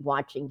street,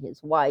 watching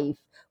his wife,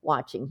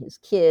 watching his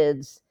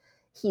kids.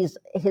 His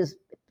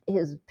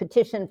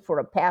petition for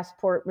a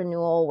passport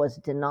renewal was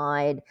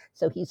denied,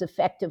 so he's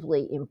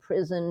effectively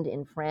imprisoned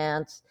in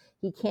France.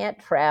 He can't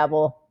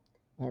travel,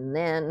 and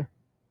then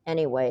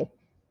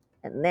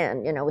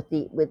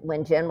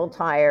when General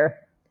Tire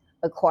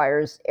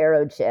acquires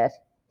Aerojet,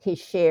 his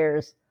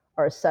shares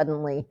are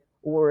suddenly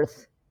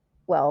worth,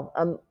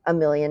 $1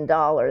 million,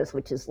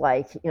 which is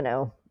like,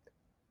 a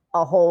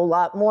whole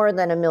lot more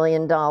than $1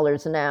 million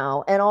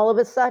now. And all of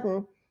a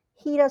sudden,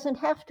 he doesn't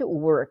have to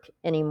work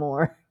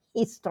anymore.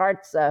 He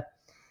starts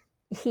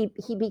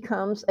he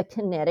becomes a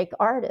kinetic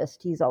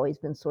artist. He's always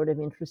been sort of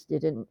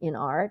interested in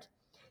art.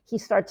 He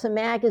starts a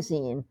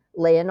magazine,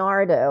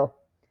 Leonardo,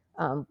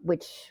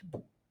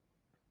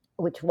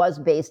 which was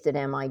based at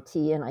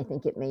MIT, and I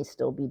think it may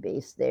still be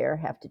based there.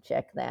 Have to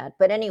check that.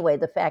 But anyway,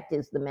 the fact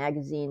is the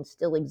magazine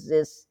still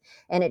exists,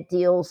 and it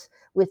deals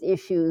with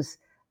issues,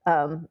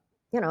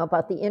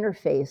 about the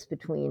interface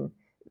between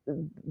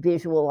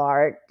visual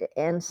art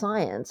and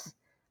science.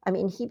 I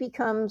mean, he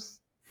becomes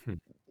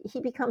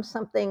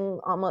something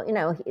almost,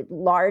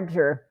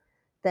 larger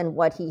than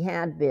what he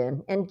had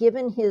been. And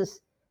given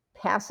his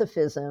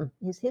pacifism,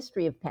 his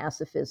history of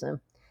pacifism,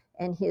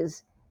 and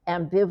his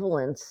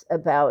ambivalence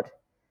about,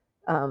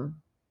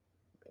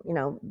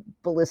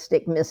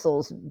 ballistic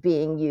missiles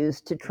being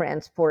used to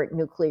transport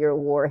nuclear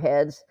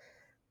warheads,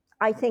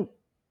 I think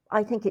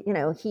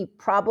he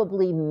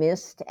probably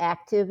missed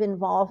active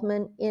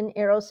involvement in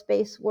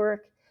aerospace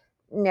work.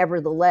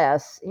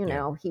 Nevertheless,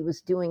 he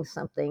was doing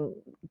something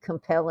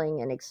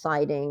compelling and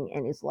exciting,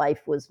 and his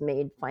life was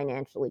made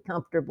financially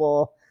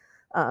comfortable.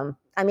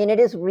 It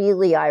is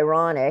really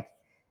ironic,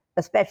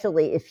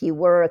 especially if he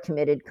were a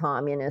committed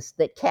communist,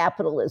 that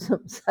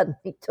capitalism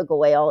suddenly took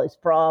away all his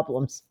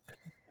problems.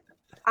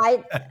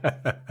 I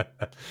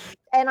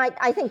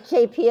think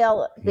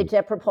JPL, the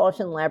Jet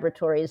Propulsion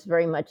Laboratory, is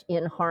very much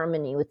in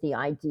harmony with the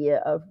idea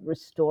of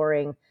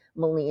restoring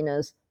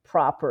Molina's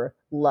proper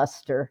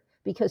luster,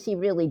 because he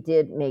really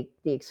did make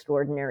the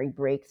extraordinary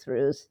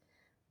breakthroughs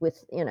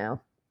with,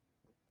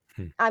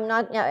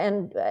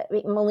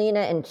 Molina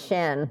and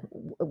Chen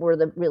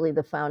were really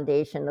the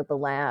foundation of the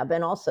lab,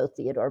 and also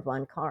Theodore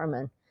von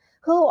Karman,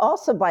 who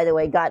also, by the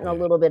way, got in a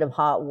little bit of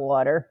hot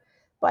water.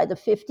 By the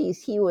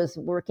 50s, he was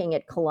working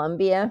at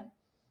Columbia,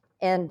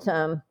 and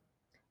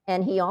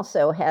he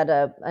also had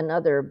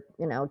another,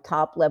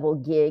 top-level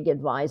gig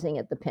advising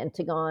at the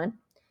Pentagon.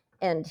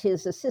 And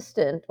his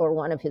assistant, or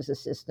one of his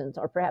assistants,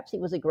 or perhaps he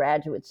was a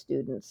graduate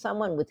student,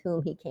 someone with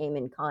whom he came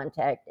in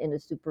contact in a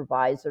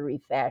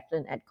supervisory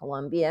fashion at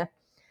Columbia,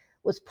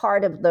 was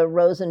part of the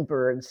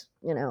Rosenbergs,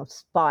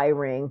 spy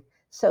ring.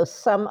 So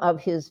some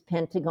of his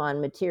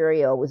Pentagon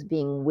material was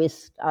being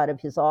whisked out of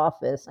his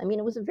office. I mean,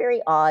 it was a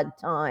very odd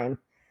time,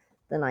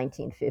 the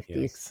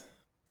 1950s.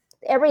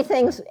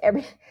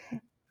 Yikes.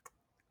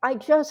 I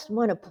just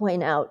want to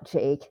point out,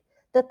 Jake,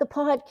 that the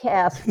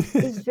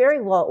podcast is very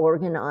well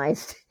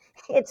organized.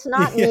 It's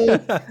not me,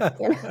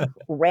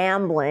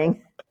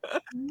 rambling.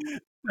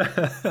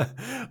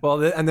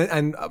 Well,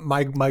 and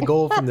my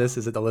goal from this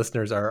is that the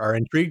listeners are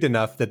intrigued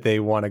enough that they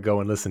want to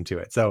go and listen to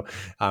it. So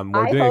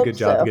we're doing a good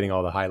job of getting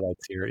all the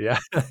highlights here. Yeah.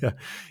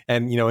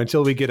 And,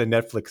 until we get a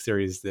Netflix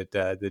series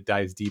that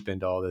dives deep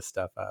into all this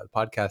stuff, the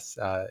podcast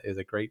is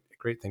a great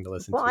thing to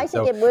listen to. Well, I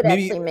think it would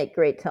actually make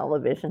great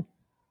television.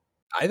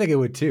 I think it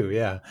would too.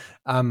 Yeah.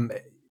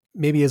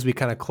 Maybe as we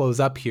kind of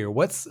close up here,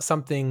 what's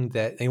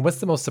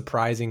the most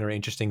surprising or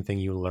interesting thing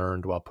you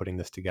learned while putting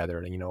this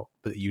together,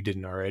 that you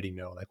didn't already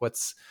know? Like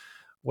what's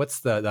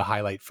the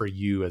highlight for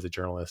you as a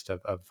journalist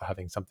of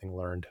having something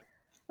learned?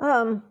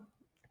 Well,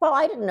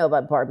 I didn't know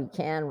about Barbie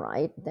Can,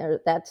 right?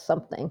 That's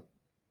something.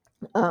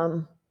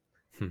 And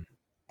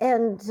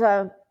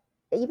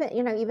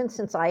even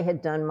since I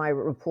had done my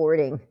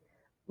reporting,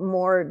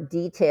 more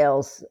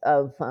details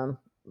of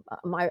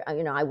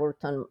I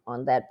worked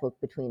on that book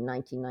between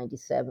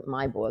 1997,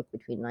 my book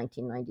between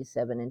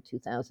 1997 and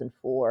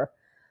 2004,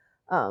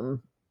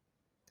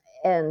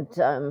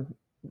 and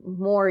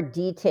more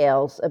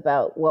details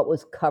about what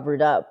was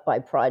covered up by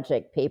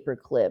Project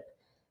Paperclip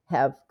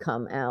have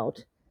come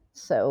out.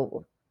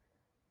 So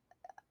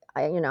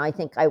I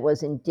think I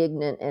was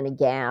indignant and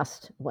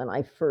aghast when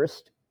I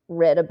first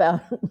read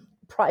about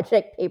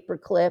Project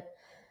Paperclip,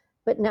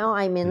 but now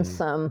I'm in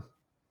some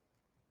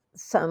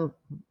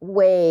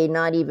way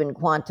not even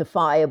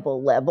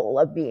quantifiable level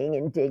of being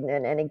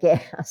indignant and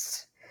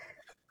aghast.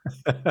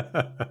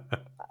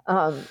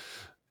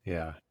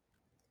 Yeah.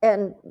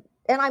 And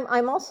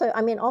I'm also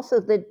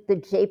the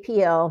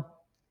JPL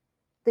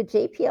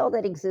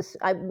that exists.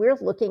 We're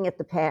looking at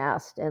the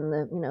past and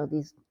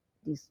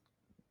these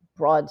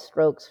broad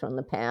strokes from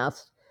the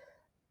past.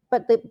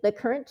 But the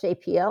current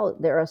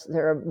JPL, there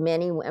are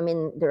many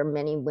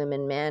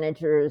women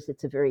managers.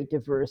 It's a very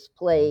diverse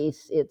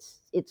place.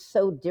 It's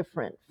so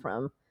different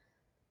from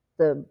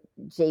the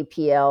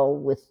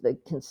JPL with the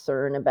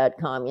concern about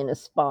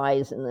communist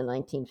spies in the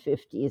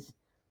 1950s.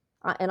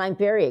 And I'm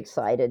very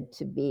excited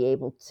to be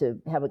able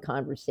to have a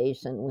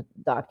conversation with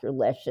Dr.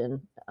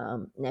 Leshin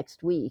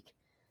next week.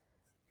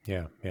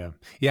 Yeah.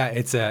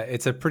 It's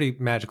a pretty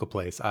magical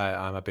place.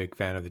 I'm a big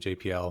fan of the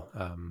JPL,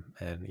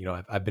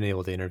 and I've been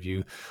able to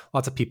interview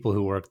lots of people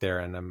who work there,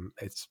 and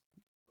it's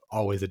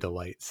always a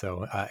delight.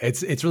 So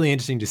it's really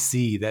interesting to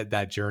see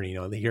that journey.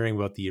 Hearing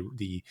about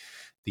the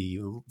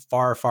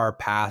far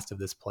past of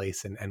this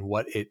place and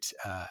what it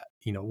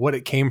what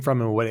it came from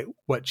and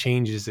what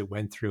changes it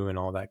went through and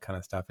all that kind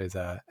of stuff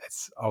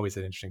it's always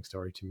an interesting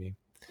story to me.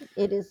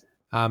 It is.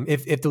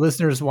 If the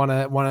listeners want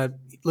to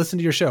listen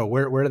to your show,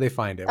 where do they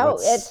find it?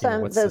 What's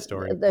the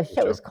story? The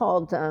show is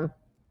called the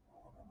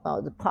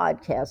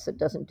podcast. It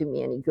doesn't do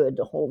me any good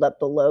to hold up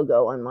the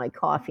logo on my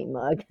coffee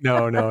mug.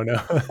 No.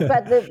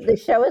 But the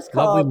show is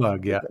called lovely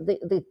mug. Yeah.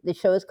 The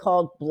show is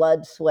called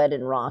Blood, Sweat,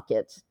 and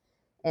Rockets,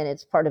 and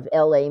it's part of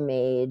LA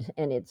Made,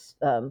 and it's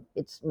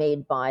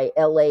made by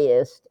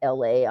LAist,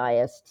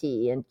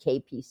 LAIST, and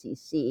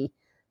KPCC,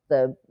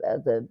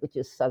 which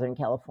is Southern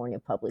California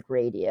Public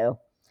Radio.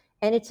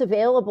 And it's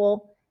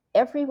available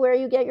everywhere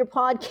you get your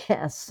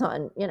podcasts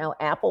on,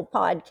 Apple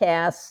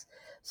Podcasts,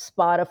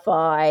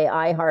 Spotify,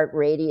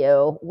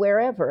 iHeartRadio,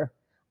 wherever.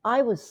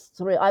 I was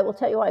thrilled. I will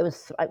tell you,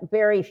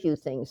 very few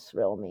things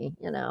thrill me.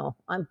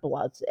 I'm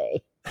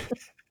blasé.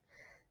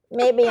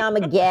 Maybe I'm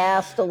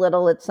aghast a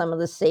little at some of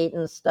the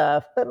Satan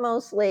stuff, but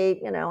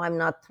mostly, I'm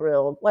not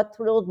thrilled. What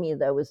thrilled me,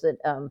 though, was that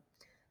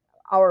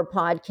our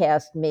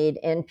podcast made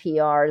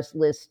NPR's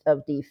list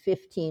of the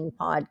 15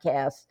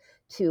 podcasts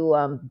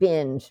to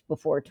binge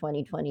before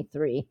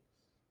 2023.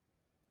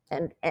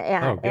 And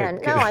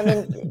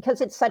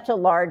because it's such a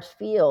large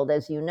field,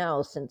 as you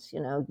know, since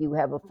you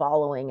have a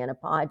following and a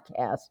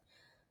podcast.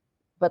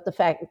 But the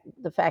fact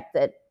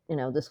that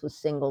this was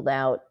singled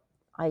out,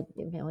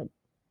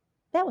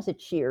 that was a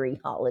cheery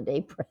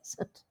holiday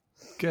present.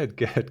 Good.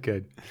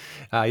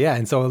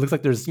 And so it looks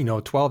like there's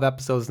 12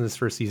 episodes in this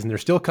first season. They're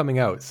still coming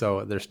out,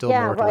 so there's still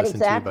more to listen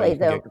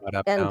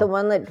to. And the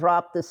one that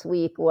dropped this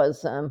week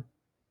was a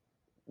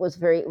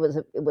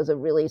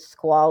really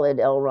squalid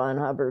L. Ron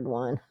Hubbard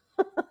one.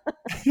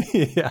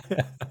 Yeah.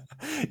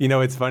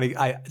 It's funny.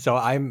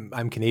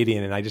 I'm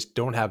Canadian, and I just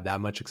don't have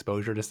that much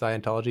exposure to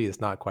Scientology.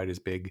 It's not quite as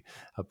big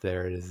up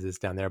there as it is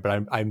down there.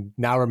 But I'm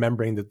now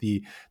remembering that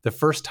the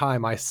first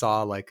time I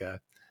saw like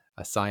a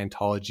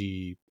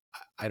Scientology,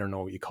 I don't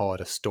know what you call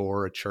it, a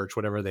store, a church,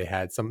 whatever they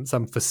had, some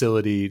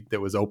facility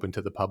that was open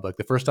to the public.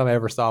 The first time I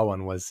ever saw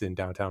one was in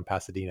downtown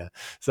Pasadena.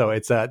 So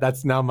it's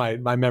that's now my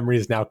memory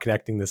is now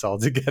connecting this all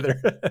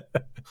together.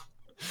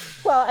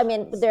 Well,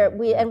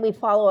 we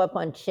follow up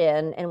on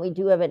Chen, and we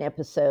do have an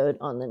episode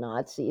on the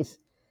Nazis.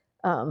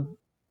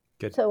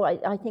 Good. So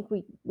I think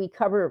we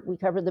cover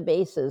the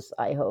bases,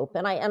 I hope,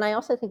 and I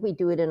also think we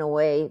do it in a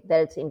way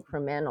that it's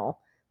incremental,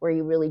 where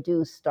you really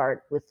do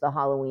start with the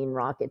Halloween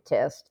rocket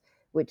test,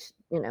 which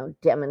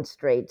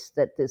demonstrates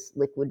that this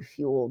liquid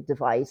fuel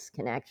device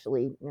can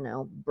actually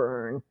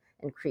burn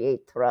and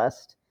create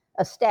thrust.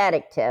 A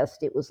static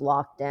test, it was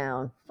locked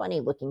down. Funny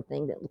looking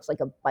thing that looks like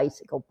a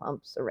bicycle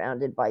pump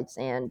surrounded by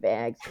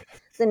sandbags.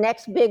 The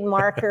next big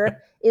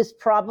marker is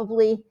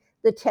probably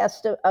the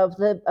test of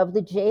the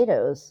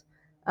JATOs.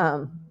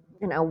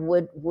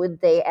 Would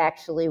they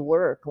actually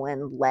work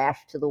when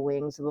lashed to the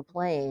wings of a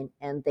plane?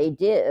 And they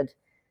did.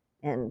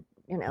 And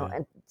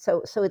and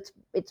so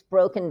it's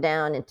broken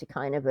down into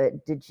kind of a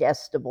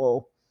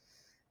digestible,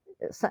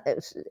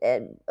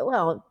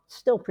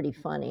 still pretty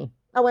funny.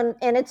 Oh,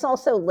 and it's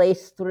also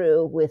laced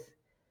through with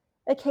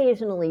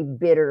occasionally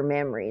bitter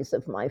memories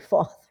of my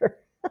father.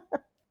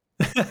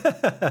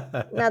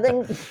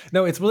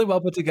 No, it's really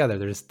well put together.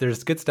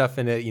 There's good stuff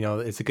in it.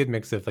 It's a good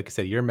mix of, like I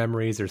said, your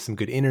memories. There's some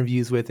good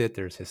interviews with it.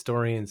 There's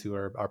historians who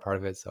are part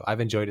of it. So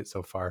I've enjoyed it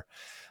so far.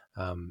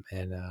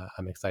 And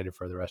I'm excited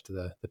for the rest of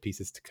the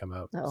pieces to come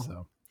out. Oh.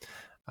 So,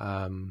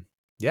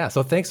 Yeah.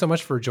 So thanks so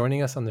much for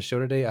joining us on the show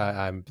today.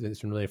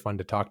 It's been really fun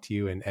to talk to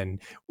you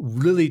and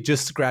really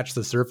just scratch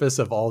the surface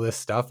of all this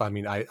stuff. I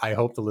mean, I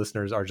hope the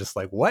listeners are just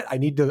like, what? I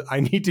need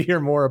to hear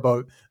more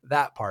about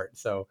that part.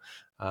 So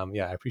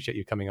I appreciate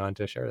you coming on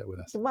to share that with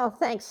us. Well,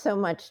 thanks so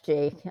much,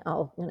 Jake.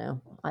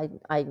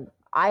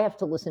 I have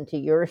to listen to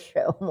your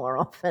show more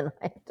often.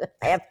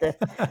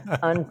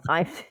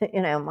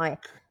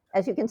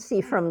 As you can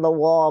see from the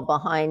wall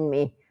behind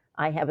me,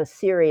 I have a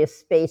serious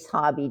space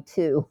hobby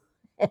too.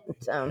 And,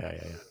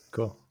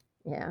 Cool.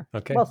 Yeah.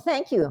 Okay. Well,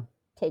 thank you.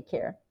 Take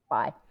care.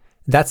 Bye.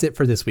 That's it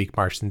for this week,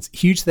 Martians.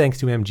 Huge thanks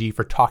to MG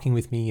for talking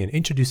with me and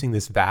introducing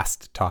this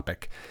vast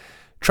topic.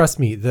 Trust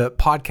me, the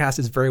podcast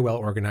is very well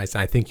organized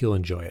and I think you'll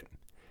enjoy it.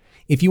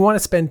 If you want to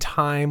spend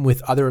time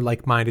with other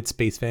like-minded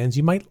space fans,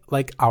 you might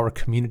like our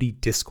community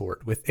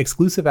Discord with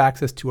exclusive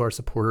access to our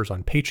supporters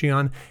on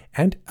Patreon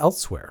and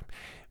elsewhere.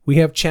 We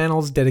have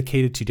channels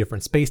dedicated to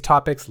different space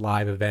topics,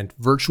 live event,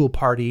 virtual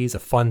parties, a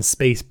fun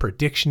space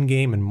prediction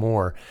game, and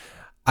more.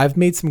 I've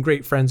made some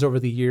great friends over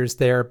the years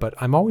there, but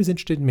I'm always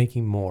interested in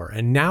making more.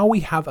 And now we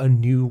have a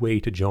new way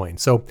to join.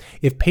 So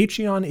if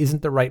Patreon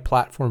isn't the right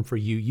platform for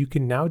you, you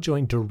can now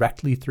join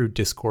directly through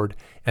Discord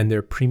and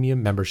their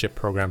premium membership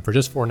program for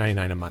just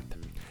 $4.99 a month.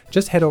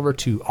 Just head over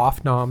to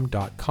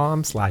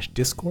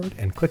offnom.com/Discord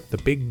and click the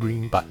big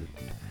green button.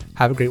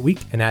 Have a great week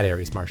and ad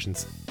Aries,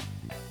 Martians.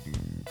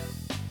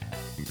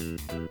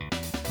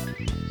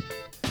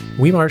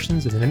 We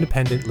Martians is an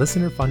independent,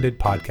 listener-funded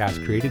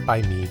podcast created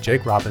by me,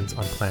 Jake Robbins,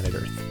 on planet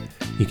Earth.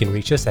 You can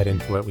reach us at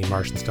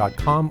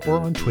info@wemartians.com or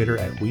on Twitter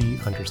at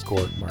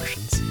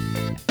 @we_Martians.